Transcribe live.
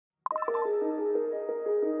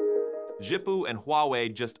Zhipu and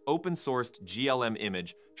Huawei just open-sourced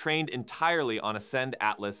GLM-Image, trained entirely on Ascend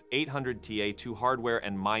Atlas 800TA2 hardware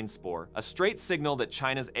and MindSpore, a straight signal that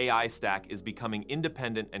China's AI stack is becoming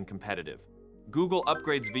independent and competitive. Google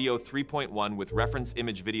upgrades Veo 3.1 with reference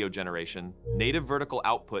image video generation, native vertical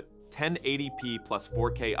output, 1080p plus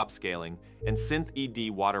 4K upscaling, and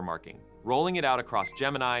SynthID Watermarking, rolling it out across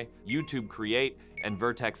Gemini, YouTube Create, and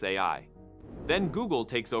Vertex AI. Then Google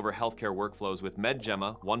takes over healthcare workflows with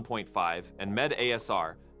MedGemma-1.5 and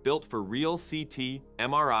MedASR, built for real CT,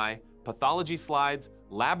 MRI, pathology slides,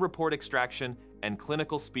 lab report extraction, and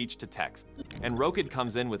clinical speech to text. And Rokid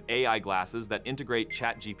comes in with AI glasses that integrate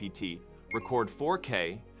ChatGPT, record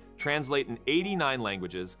 4K, translate in 89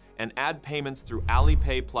 languages, and add payments through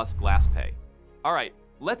Alipay GlassPay. All right,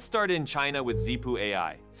 let's start in China with Zhipu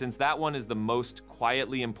AI, since that one is the most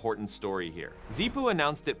quietly important story here. Zhipu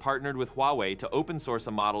announced it partnered with Huawei to open source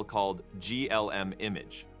a model called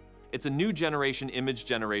GLM-Image. It's a new generation image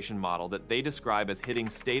generation model that they describe as hitting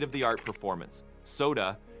state-of-the-art performance,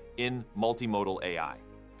 SOTA, in multimodal AI.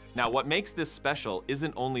 Now, what makes this special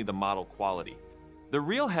isn't only the model quality. The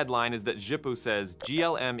real headline is that Zhipu says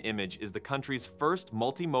GLM-Image is the country's first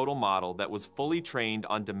multimodal model that was fully trained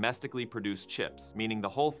on domestically produced chips, meaning the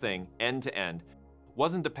whole thing, end-to-end,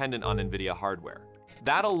 wasn't dependent on NVIDIA hardware.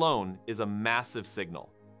 That alone is a massive signal,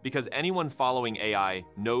 because anyone following AI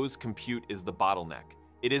knows compute is the bottleneck.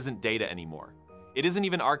 It isn't data anymore. It isn't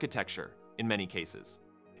even architecture, in many cases.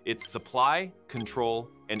 It's supply, control,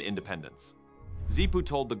 and independence. Zhipu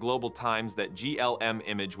told the Global Times that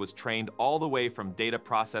GLM-Image was trained all the way from data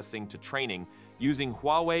processing to training using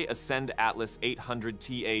Huawei Ascend Atlas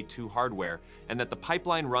 800TA2 hardware, and that the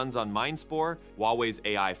pipeline runs on MindSpore, Huawei's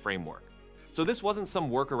AI framework. So this wasn't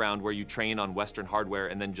some workaround where you train on Western hardware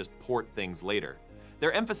and then just port things later.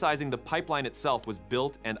 They're emphasizing the pipeline itself was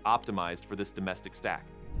built and optimized for this domestic stack.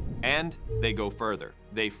 And they go further.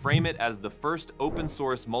 They frame it as the first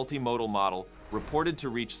open-source multimodal model reported to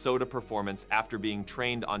reach SOTA performance after being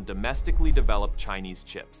trained on domestically developed Chinese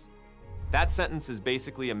chips. That sentence is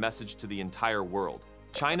basically a message to the entire world.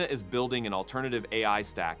 China is building an alternative AI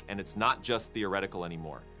stack, and it's not just theoretical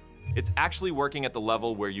anymore. It's actually working at the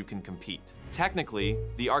level where you can compete. Technically,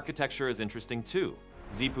 the architecture is interesting too.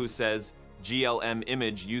 Zhipu says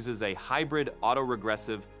GLM-Image uses a hybrid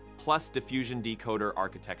autoregressive plus diffusion decoder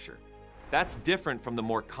architecture. That's different from the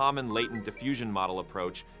more common latent diffusion model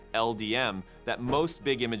approach, LDM, that most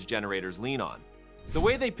big image generators lean on. The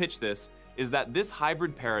way they pitch this is that this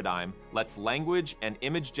hybrid paradigm lets language and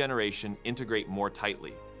image generation integrate more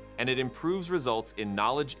tightly, and it improves results in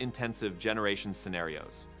knowledge-intensive generation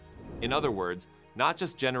scenarios. In other words, not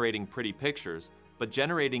just generating pretty pictures, but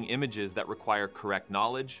generating images that require correct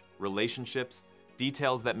knowledge, relationships,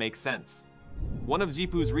 details that make sense. One of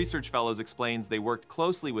Zhipu's research fellows explains they worked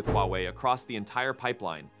closely with Huawei across the entire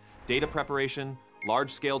pipeline: data preparation,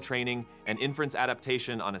 large-scale training, and inference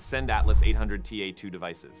adaptation on Ascend Atlas 800TA2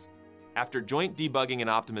 devices. After joint debugging and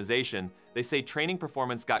optimization, they say training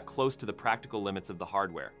performance got close to the practical limits of the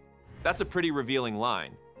hardware. That's a pretty revealing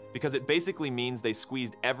line, because it basically means they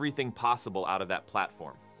squeezed everything possible out of that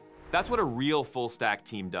platform. That's what a real full-stack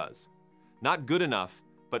team does. Not good enough,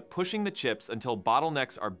 but pushing the chips until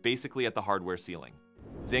bottlenecks are basically at the hardware ceiling.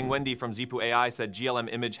 Zhang Wendy from Zhipu AI said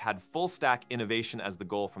GLM-Image had full-stack innovation as the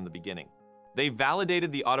goal from the beginning. They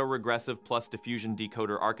validated the autoregressive plus diffusion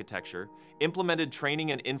decoder architecture, implemented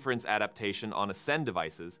training and inference adaptation on Ascend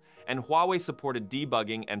devices, and Huawei supported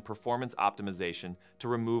debugging and performance optimization to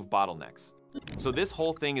remove bottlenecks. So this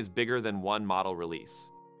whole thing is bigger than one model release.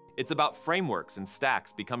 It's about frameworks and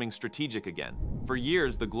stacks becoming strategic again. For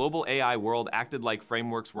years, the global AI world acted like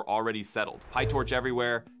frameworks were already settled. PyTorch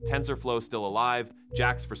everywhere, TensorFlow still alive,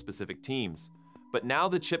 JAX for specific teams. But now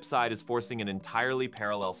the chip side is forcing an entirely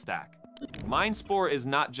parallel stack. MindSpore is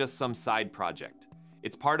not just some side project.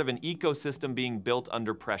 It's part of an ecosystem being built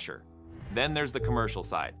under pressure. Then there's the commercial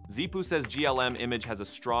side. Zhipu says GLM-Image has a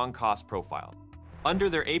strong cost profile. Under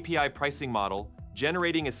their API pricing model,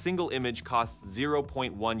 generating a single image costs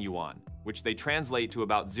 0.1 yuan, which they translate to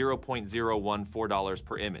about $0.014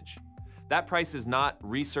 per image. That price is not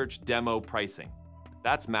research demo pricing.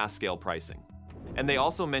 That's mass scale pricing. And they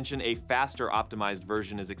also mention a faster optimized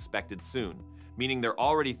version is expected soon, meaning they're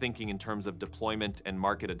already thinking in terms of deployment and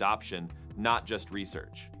market adoption, not just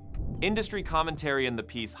research. Industry commentary in the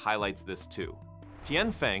piece highlights this too.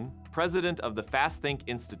 Tian Feng, president of the FastThink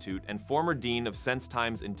Institute and former dean of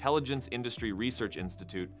SenseTime's Intelligence Industry Research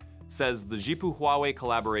Institute, says the Zhipu-Huawei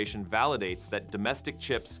collaboration validates that domestic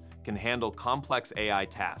chips can handle complex AI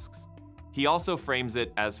tasks. He also frames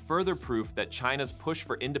it as further proof that China's push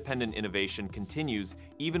for independent innovation continues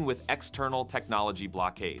even with external technology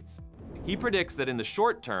blockades. He predicts that in the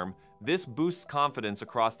short term, this boosts confidence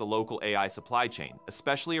across the local AI supply chain,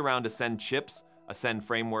 especially around Ascend chips, Ascend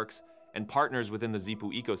frameworks, and partners within the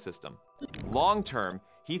Zhipu ecosystem. Long term,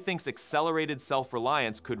 he thinks accelerated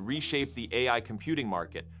self-reliance could reshape the AI computing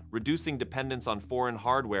market, reducing dependence on foreign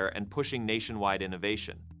hardware and pushing nationwide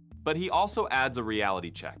innovation. But he also adds a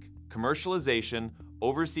reality check. Commercialization,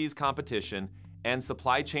 overseas competition, and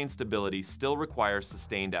supply chain stability still require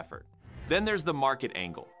sustained effort. Then there's the market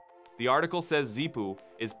angle. The article says Zhipu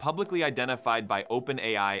is publicly identified by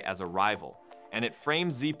OpenAI as a rival, and it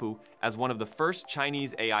frames Zhipu as one of the first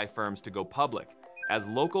Chinese AI firms to go public, as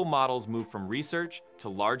local models move from research to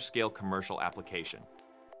large-scale commercial application.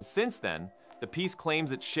 Since then, the piece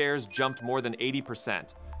claims its shares jumped more than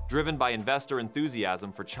 80%, driven by investor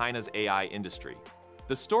enthusiasm for China's AI industry.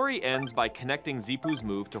 The story ends by connecting Zhipu's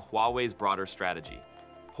move to Huawei's broader strategy.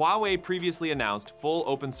 Huawei previously announced full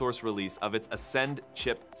open-source release of its Ascend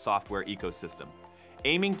chip software ecosystem,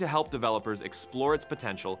 aiming to help developers explore its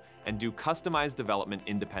potential and do customized development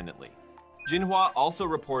independently. Xinhua also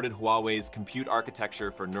reported Huawei's compute architecture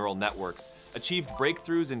for neural networks achieved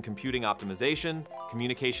breakthroughs in computing optimization,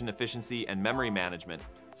 communication efficiency, and memory management,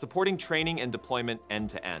 supporting training and deployment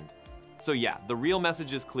end-to-end. So yeah, the real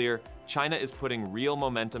message is clear: China is putting real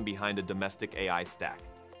momentum behind a domestic AI stack.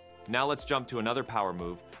 Now let's jump to another power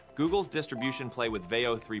move, Google's distribution play with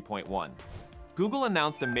Veo 3.1. Google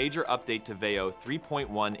announced a major update to Veo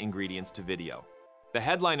 3.1 ingredients to video. The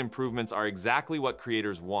headline improvements are exactly what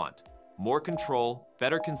creators want: more control,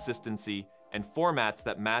 better consistency, and formats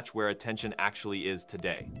that match where attention actually is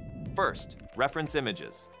today. First, reference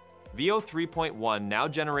images. Veo 3.1 now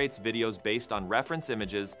generates videos based on reference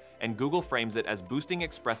images, and Google frames it as boosting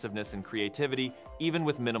expressiveness and creativity even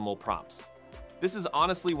with minimal prompts. This is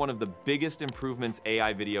honestly one of the biggest improvements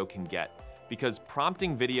AI video can get, because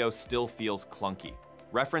prompting video still feels clunky.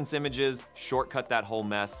 Reference images shortcut that whole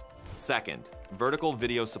mess. Second, vertical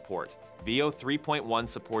video support. Veo 3.1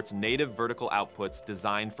 supports native vertical outputs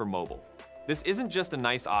designed for mobile. This isn't just a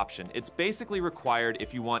nice option, it's basically required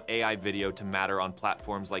if you want AI video to matter on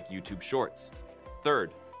platforms like YouTube Shorts.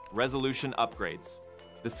 Third, resolution upgrades.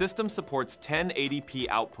 The system supports 1080p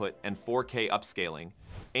output and 4K upscaling,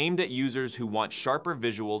 aimed at users who want sharper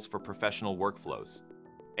visuals for professional workflows.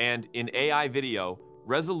 And in AI video,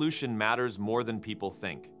 resolution matters more than people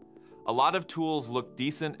think. A lot of tools look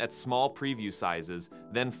decent at small preview sizes,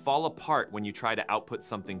 then fall apart when you try to output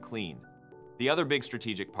something clean. The other big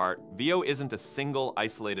strategic part, Veo isn't a single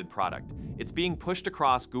isolated product. It's being pushed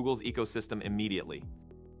across Google's ecosystem immediately.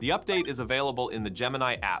 The update is available in the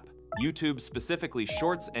Gemini app, YouTube specifically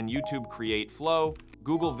Shorts and YouTube Create Flow,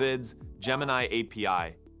 Google Vids, Gemini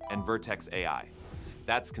API, and Vertex AI.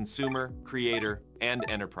 That's consumer, creator, and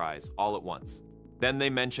enterprise all at once. Then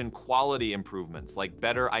they mention quality improvements like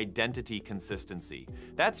better identity consistency.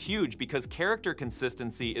 That's huge because character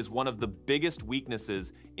consistency is one of the biggest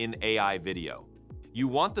weaknesses in AI video. You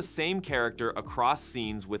want the same character across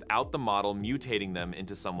scenes without the model mutating them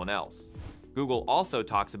into someone else. Google also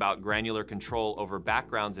talks about granular control over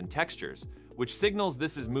backgrounds and textures, which signals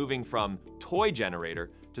this is moving from toy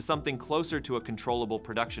generator to something closer to a controllable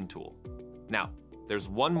production tool. Now, there's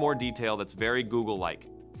one more detail that's very Google-like: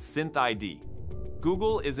 SynthID.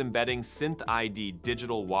 Google is embedding SynthID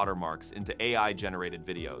digital watermarks into AI-generated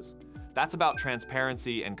videos. That's about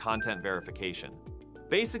transparency and content verification.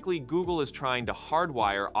 Basically, Google is trying to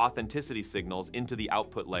hardwire authenticity signals into the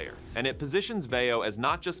output layer, and it positions Veo as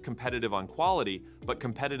not just competitive on quality, but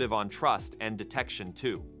competitive on trust and detection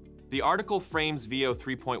too. The article frames Veo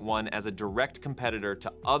 3.1 as a direct competitor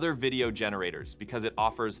to other video generators because it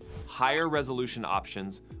offers higher resolution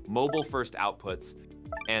options, mobile-first outputs,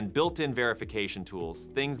 and built-in verification tools,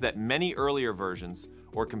 things that many earlier versions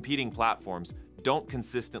or competing platforms don't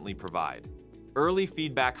consistently provide. Early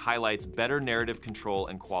feedback highlights better narrative control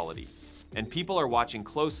and quality, and people are watching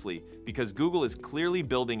closely because Google is clearly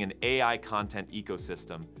building an AI content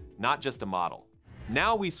ecosystem, not just a model.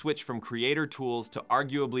 Now we switch from creator tools to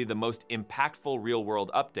arguably the most impactful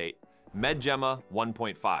real-world update,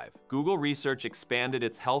 MedGemma-1.5. Google Research expanded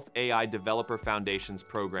its Health AI Developer Foundations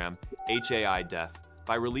program, HAI-DEF,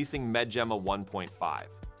 by releasing MedGemma-1.5.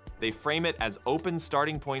 They frame it as open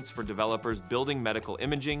starting points for developers building medical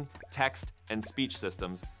imaging, text, and speech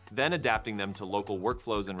systems, then adapting them to local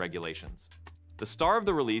workflows and regulations. The star of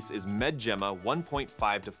the release is MedGemma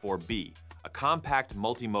 1.5 to 4b, a compact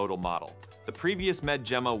multimodal model. The previous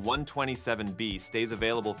MedGemma-1.27b stays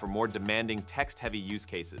available for more demanding text-heavy use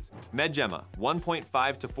cases.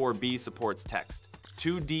 MedGemma-1.5 to 4b supports text,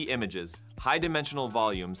 2D images, high-dimensional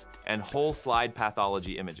volumes, and whole slide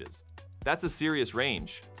pathology images. That's a serious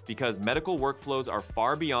range, because medical workflows are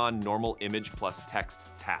far beyond normal image plus text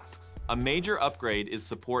tasks. A major upgrade is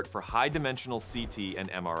support for high-dimensional CT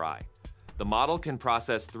and MRI. The model can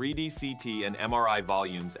process 3D CT and MRI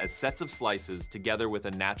volumes as sets of slices together with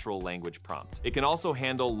a natural language prompt. It can also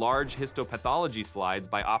handle large histopathology slides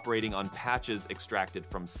by operating on patches extracted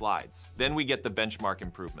from slides. Then we get the benchmark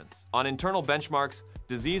improvements. On internal benchmarks,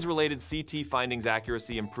 disease-related CT findings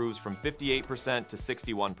accuracy improves from 58% to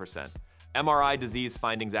 61%. MRI disease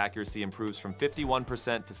findings accuracy improves from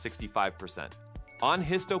 51% to 65%. On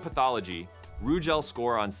histopathology, Rugel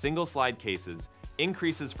score on single-slide cases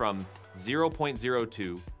increases from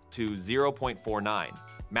 0.02 to 0.49,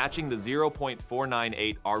 matching the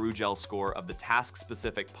 0.498 RUGEL score of the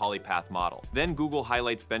task-specific polypath model. Then Google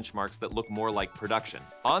highlights benchmarks that look more like production.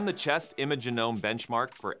 On the chest imagenome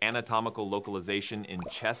benchmark for anatomical localization in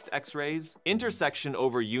chest X-rays, intersection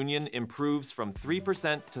over union improves from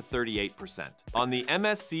 3% to 38%. On the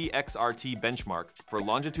MSc XRT benchmark for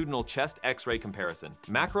longitudinal chest X-ray comparison,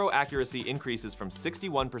 macro accuracy increases from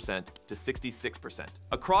 61% to 66%.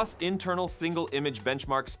 Across internal single-image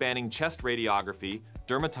benchmarks spanning chest radiography,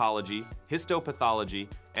 dermatology, histopathology,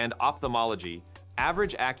 and ophthalmology,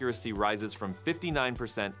 average accuracy rises from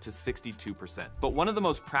 59% to 62%. But one of the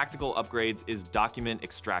most practical upgrades is document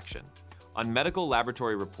extraction. On medical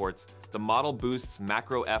laboratory reports, the model boosts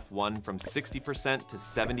macro F1 from 60% to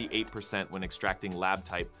 78% when extracting lab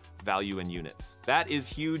type, value, and units. That is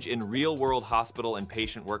huge in real-world hospital and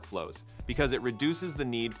patient workflows because it reduces the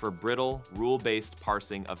need for brittle, rule-based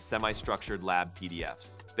parsing of semi-structured lab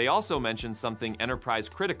PDFs. They also mention something enterprise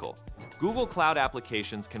critical. Google Cloud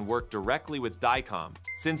applications can work directly with DICOM,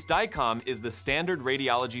 since DICOM is the standard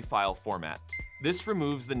radiology file format. This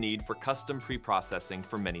removes the need for custom pre-processing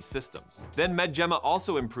for many systems. Then MedGemma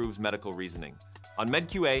also improves medical reasoning. On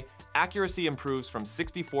MedQA, accuracy improves from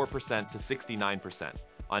 64% to 69%.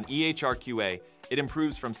 On EHRQA, it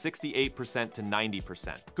improves from 68% to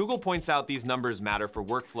 90%. Google points out these numbers matter for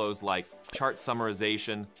workflows like chart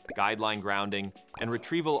summarization, guideline grounding, and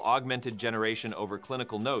retrieval augmented generation over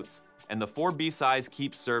clinical notes, and the 4B size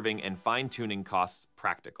keeps serving and fine-tuning costs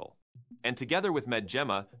practical. And together with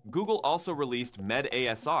MedGemma, Google also released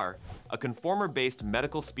MedASR, a conformer-based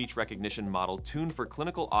medical speech recognition model tuned for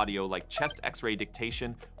clinical audio like chest X-ray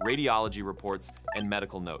dictation, radiology reports, and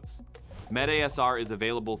medical notes. MedASR is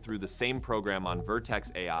available through the same program on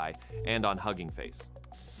Vertex AI and on Hugging Face.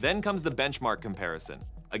 Then comes the benchmark comparison.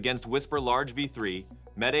 Against Whisper Large v3,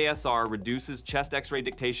 MedASR reduces chest X-ray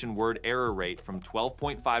dictation word error rate from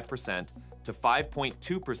 12.5% to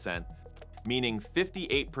 5.2%, meaning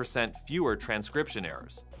 58% fewer transcription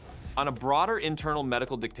errors. On a broader internal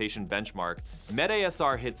medical dictation benchmark,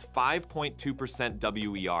 MedASR hits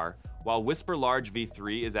 5.2% WER, while Whisper Large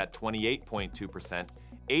v3 is at 28.2%,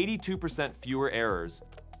 82% fewer errors.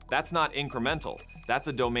 That's not incremental, that's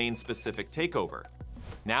a domain-specific takeover.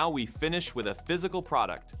 Now we finish with a physical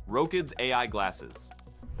product, Rokid's AI glasses.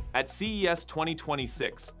 At CES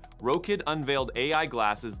 2026, Rokid unveiled AI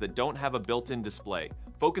glasses that don't have a built-in display,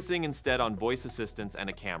 focusing instead on voice assistants and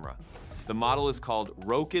a camera. The model is called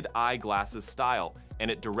Rokid AI Glasses Style,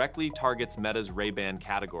 and it directly targets Meta's Ray-Ban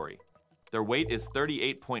category. Their weight is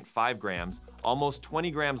 38.5 grams, almost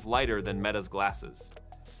 20 grams lighter than Meta's glasses.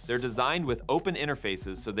 They're designed with open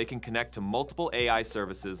interfaces so they can connect to multiple AI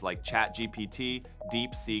services like ChatGPT,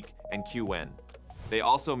 DeepSeek, and QN. They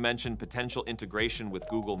also mention potential integration with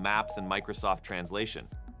Google Maps and Microsoft Translation.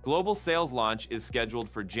 Global sales launch is scheduled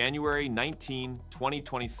for January 19,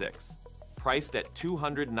 2026, priced at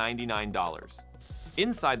 $299.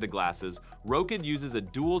 Inside the glasses, Rokid uses a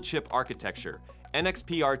dual-chip architecture.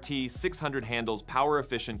 NXP-RT 600 handles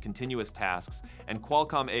power-efficient continuous tasks, and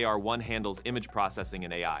Qualcomm AR1 handles image processing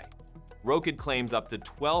and AI. Rokid claims up to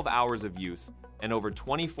 12 hours of use and over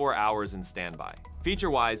 24 hours in standby.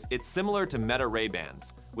 Feature-wise, it's similar to Meta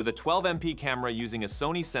Ray-Bans, with a 12MP camera using a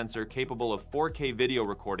Sony sensor capable of 4K video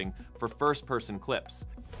recording for first-person clips.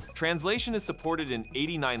 Translation is supported in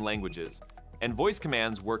 89 languages, and voice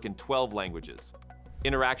commands work in 12 languages.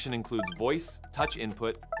 Interaction includes voice, touch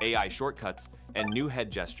input, AI shortcuts, and new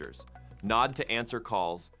head gestures. Nod to answer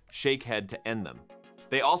calls, shake head to end them.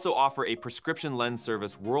 They also offer a prescription lens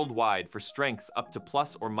service worldwide for strengths up to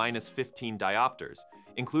plus or minus 15 diopters,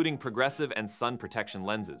 including progressive and sun protection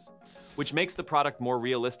lenses, which makes the product more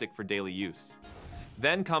realistic for daily use.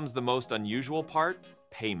 Then comes the most unusual part,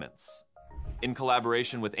 payments. In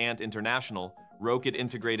collaboration with Ant International, Rokid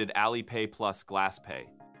integrated Alipay GlassPay.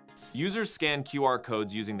 Users scan QR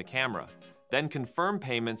codes using the camera, then confirm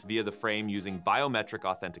payments via the frame using biometric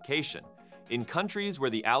authentication in countries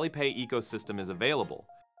where the Alipay ecosystem is available.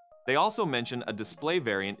 They also mention a display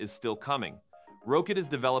variant is still coming. Rokid is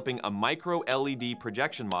developing a micro-LED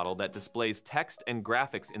projection model that displays text and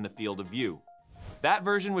graphics in the field of view. That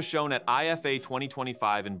version was shown at IFA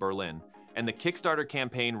 2025 in Berlin, and the Kickstarter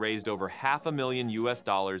campaign raised over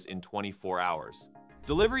 $500,000 in 24 hours.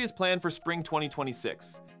 Delivery is planned for spring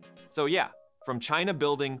 2026. So yeah, from China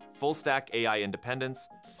building full-stack AI independence,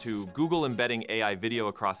 to Google embedding AI video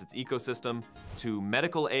across its ecosystem, to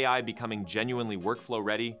medical AI becoming genuinely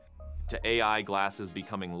workflow-ready, to AI glasses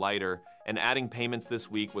becoming lighter, and adding payments this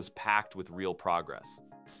week was packed with real progress.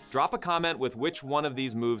 Drop a comment with which one of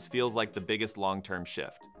these moves feels like the biggest long-term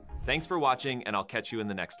shift. Thanks for watching, and I'll catch you in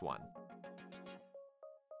the next one.